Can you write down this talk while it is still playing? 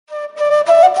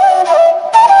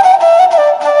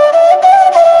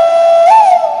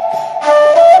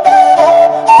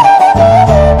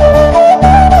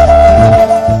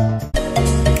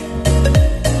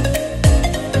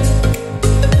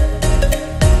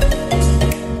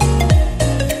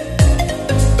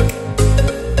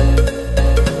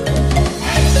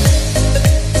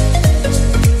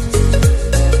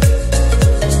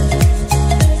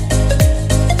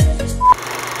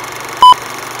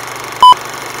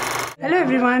Hello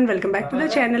everyone, welcome back to the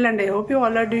channel and I hope you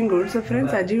all are doing good. So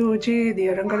friends, आज होची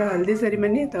दियरंकर हल्दी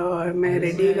ceremony तो मैं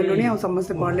ready गलुनी आ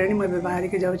समस्त पड़लेनी मैं बाहर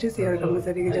के जाउची सियर कम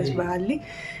सरी के जस्ट बाहरली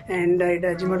एंड एटा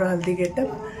आज मोर हल्दी गेटअप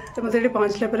तो मते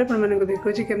पहुंचला पर अपन मन को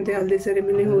देखोची केमते हल्दी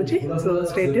सेरेमनी होची सो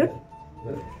स्टे ट्यून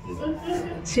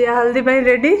सिया हल्दी भाई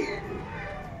रेडी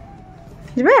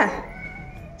जिबा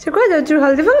से को जाउची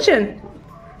हल्दी फंक्शन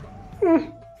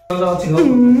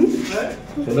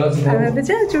अबे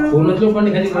जाउची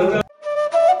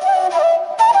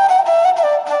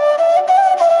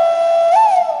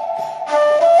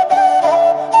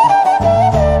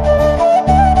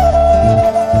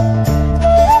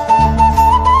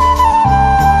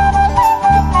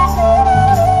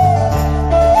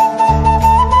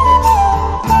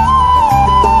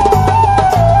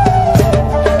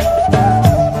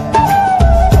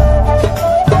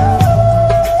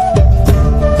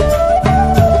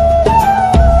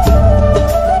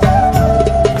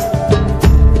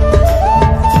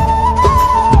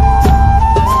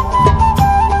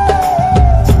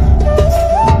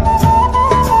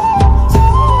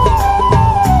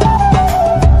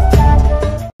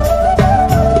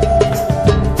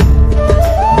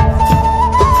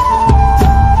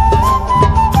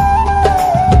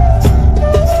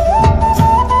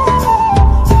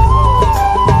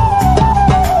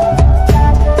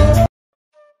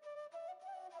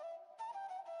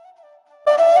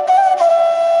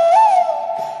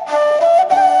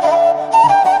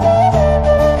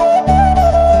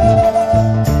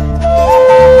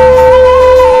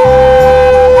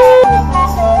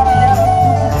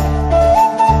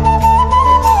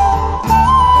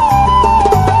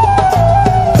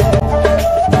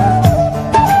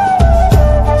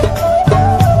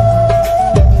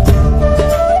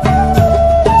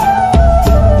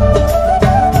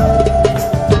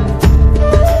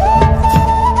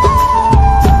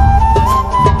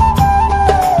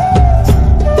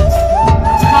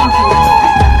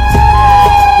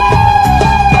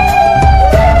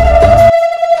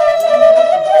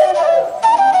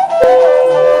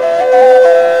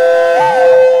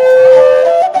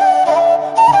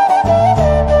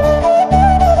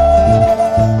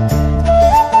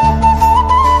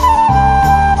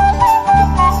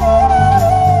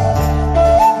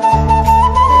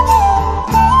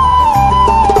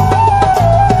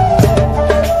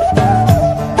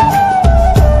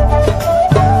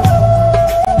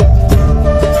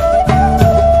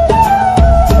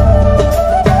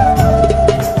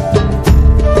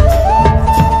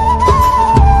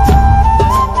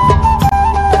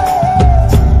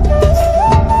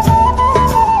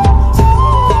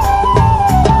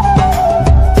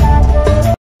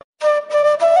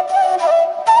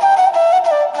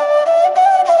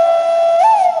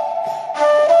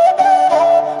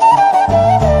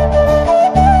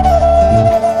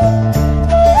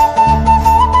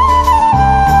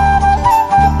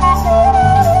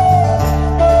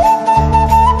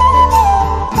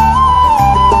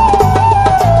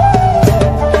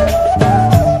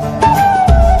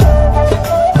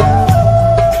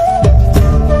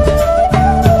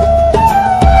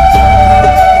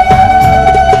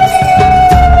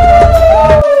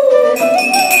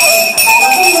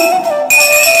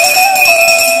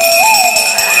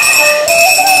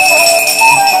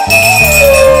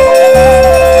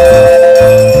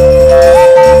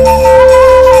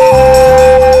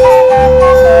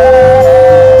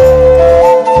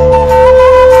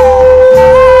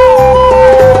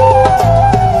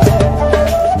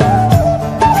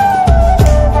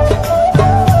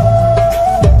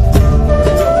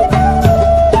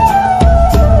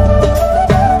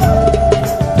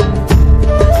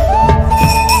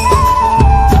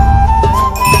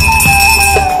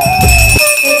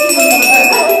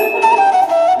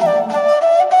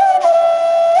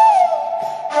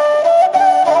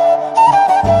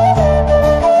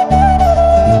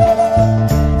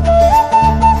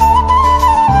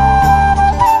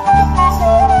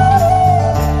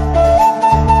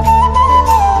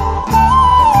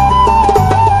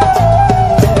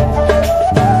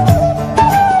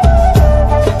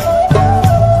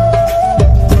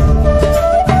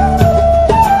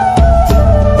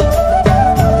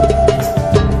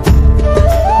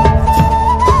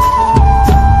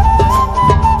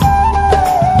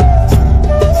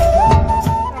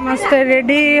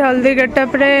रेडी हल्दी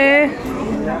गेटअप रे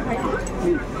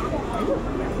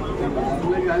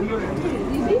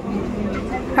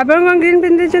आप ग्रीन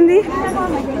पिंधि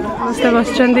समस्ते बस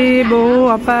बो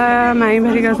अपा माई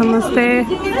भरिका समस्ते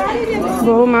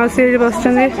बो मौसी बस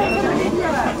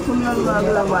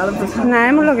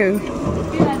ना मुझे लगे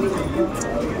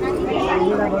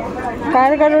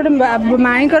कार कार गोटे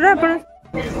माई कर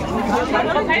समस्त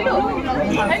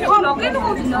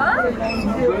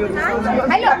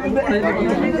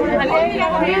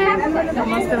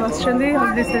बसुँच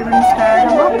हल्दी सेरेमनी स्टार्ट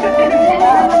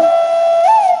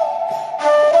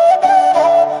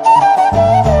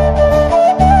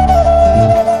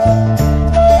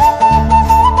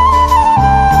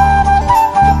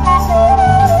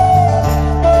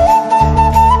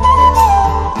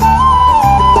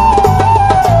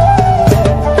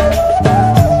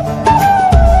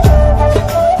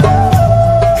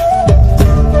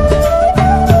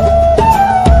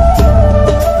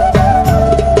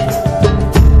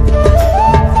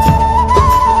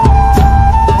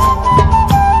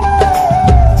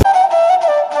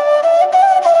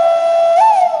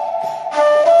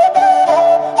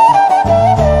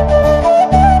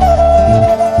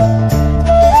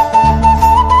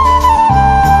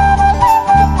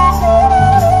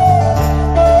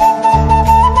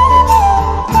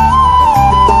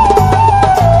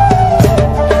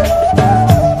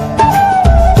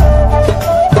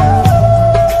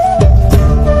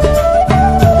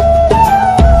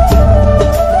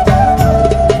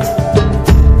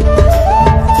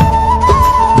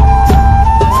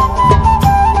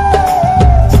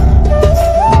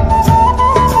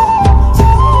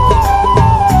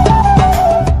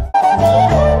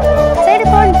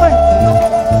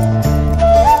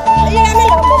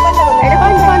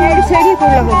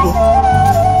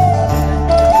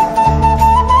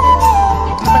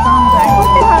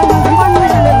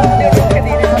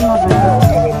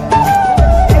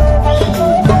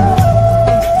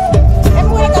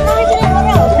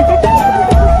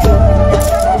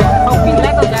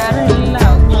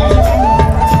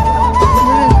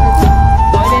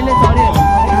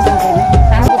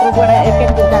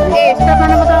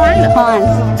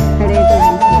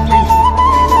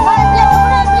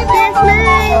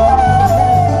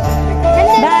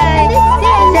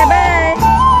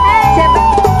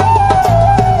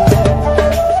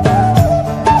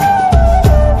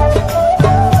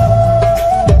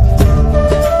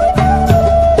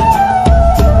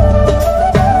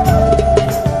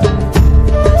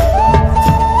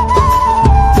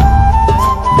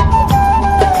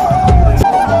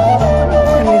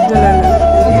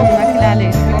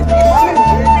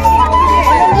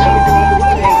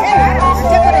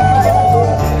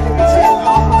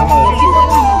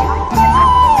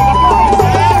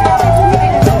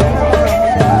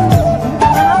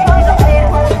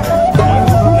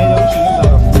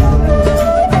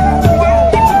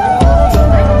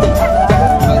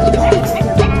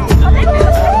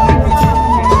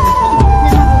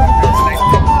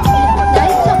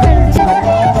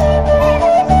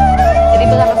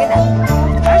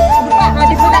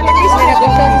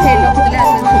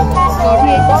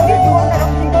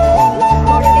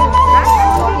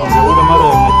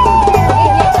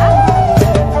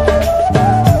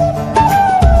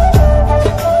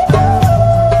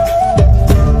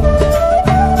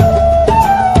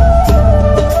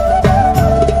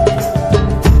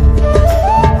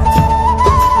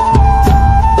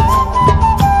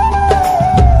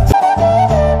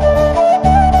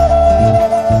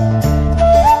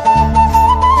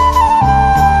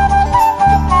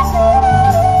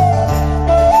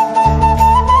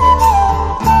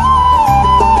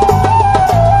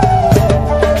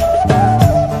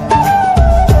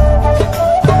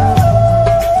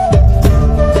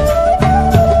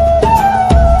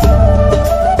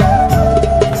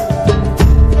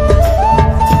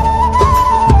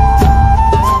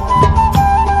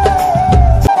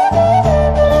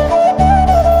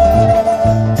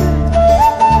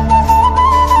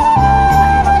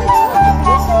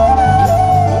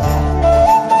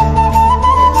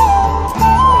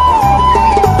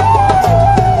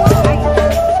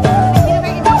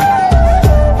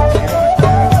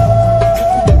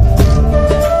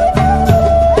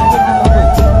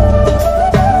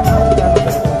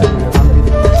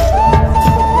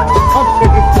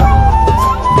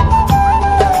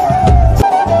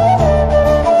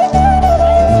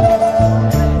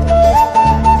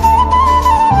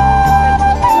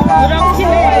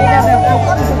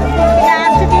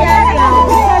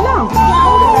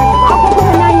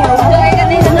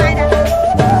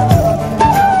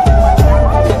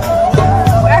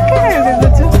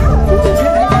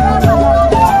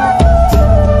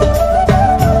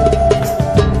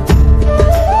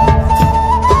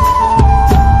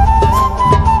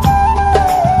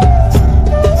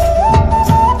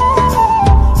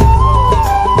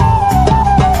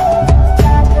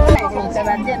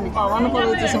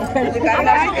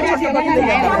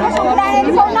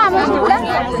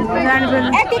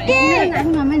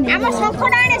हम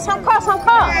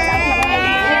शंख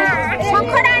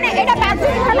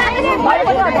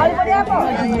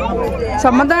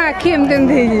समत आखि एमती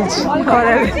एमती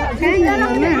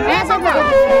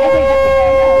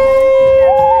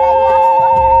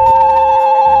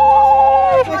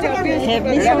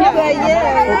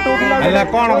खरा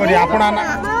कौन करी अपना ना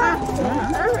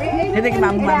देखि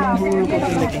मामू मामू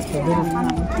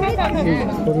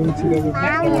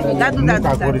दादू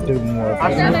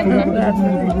दादू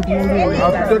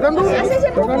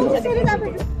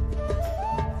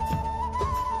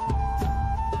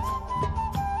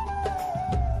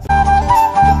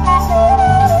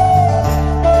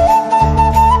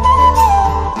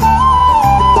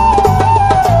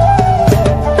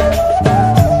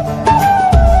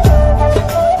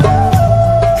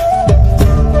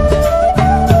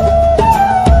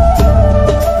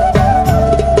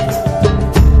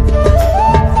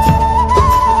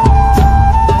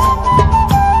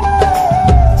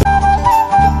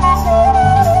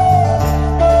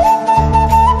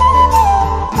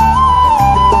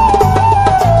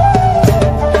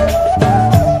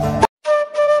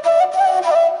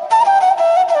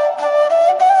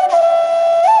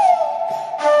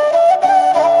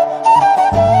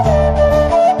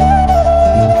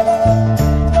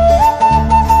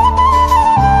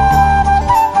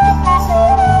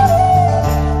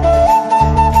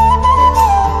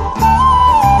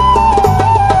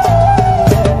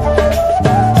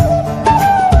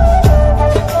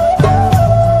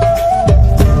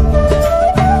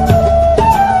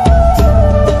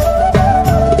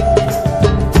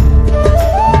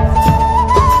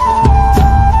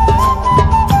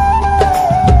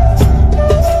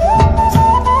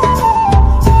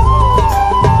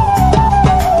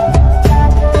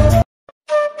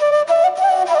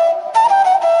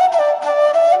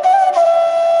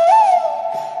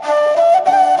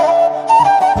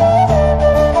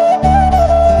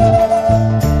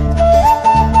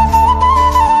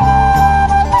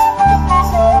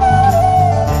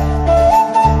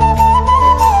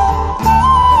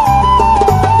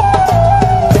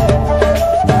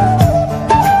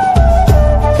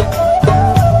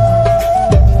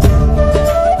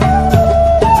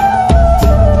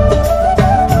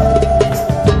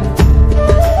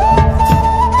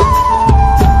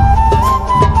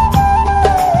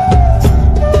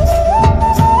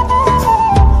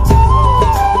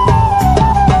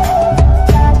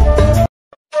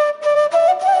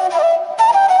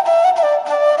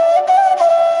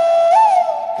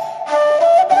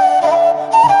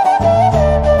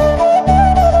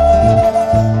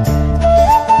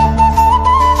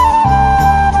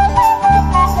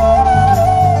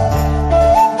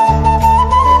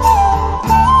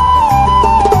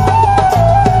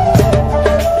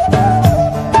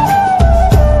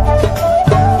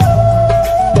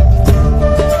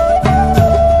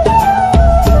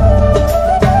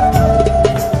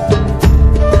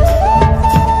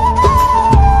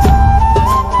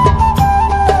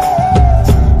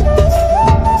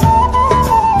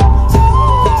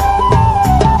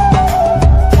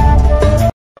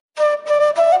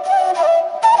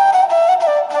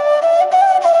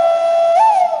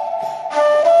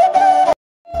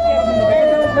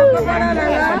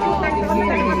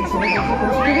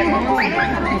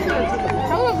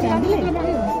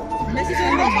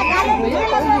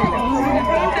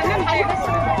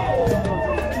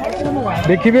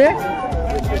देखिए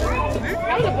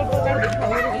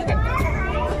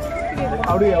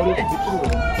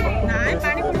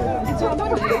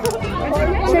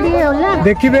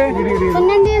देखिए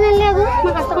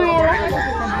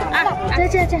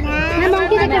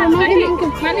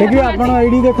देखिए आप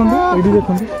एडी देखो एडी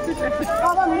देखो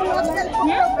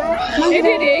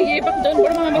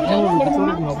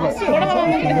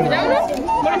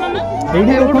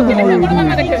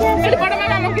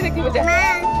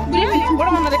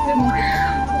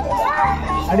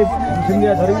अरे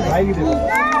सिंधिया धरी भाई की देखो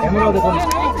कैमरा देखो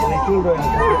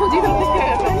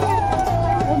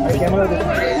कैमरा देखो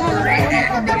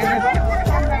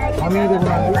हम ही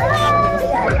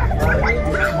देखो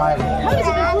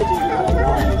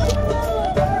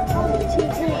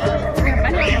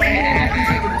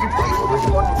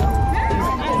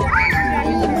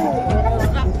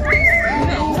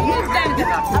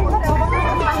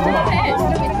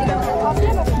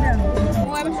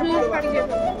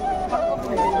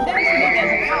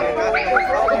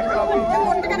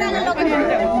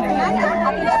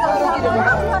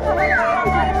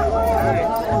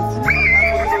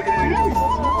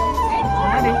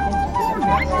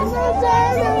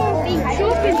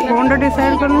फोन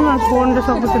डिसाइड करना फोन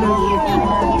सब कुछ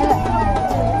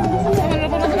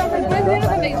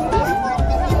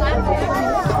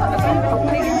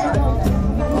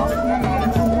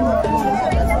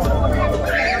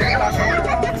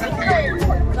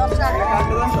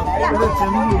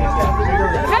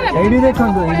ଏଇଠି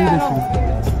ଦେଖନ୍ତୁ ଏଇଠି ଦେଖିବେ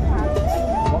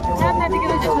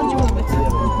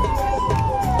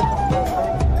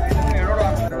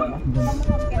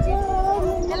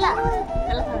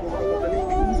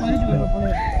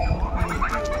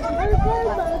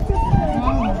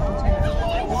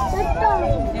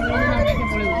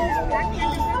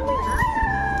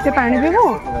ते पानी पीबू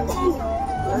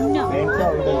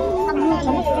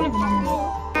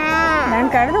बैंड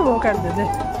काट दो वो काट दे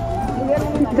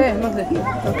दे मत दे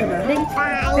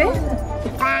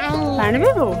पानी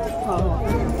पीबू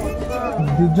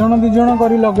दिजण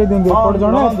करी लगे दिंदे एपड़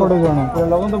जण एपड़ जण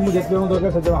लगन तो मु जेते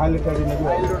दरकार से हाईलाइट कर नेबी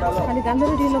खाली कांदर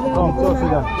ठी लगे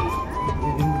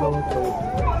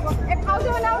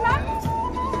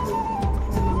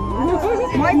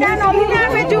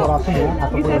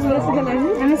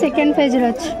आमे सेकंड फेज रे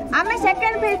अछि आमे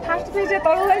सेकंड फेज फर्स्ट फेज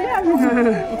तळु गइले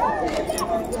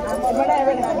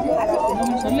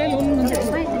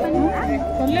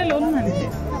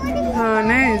हाँ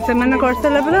नहीं से मैंने कर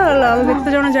सारा पर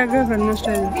केते जण जगह करना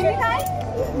स्टाइल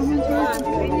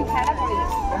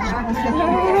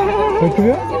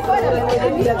देखिए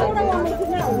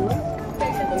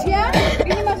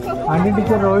आंटी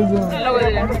टीचर रोई जो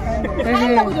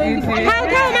खाओ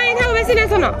खाओ माई खाओ बेसी ना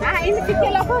सुनो इन टिके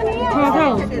लखो नहीं हां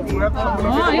खाओ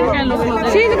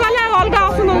सीध गला अलगा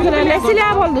आसु नउछले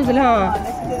लेसिला बोल दुसले हां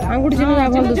आंगुठी चिन्ह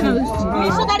बोल दुसले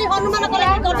विश्व गाड़ी हनुमान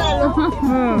कला कर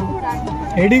हां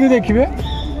एडी को देखिबे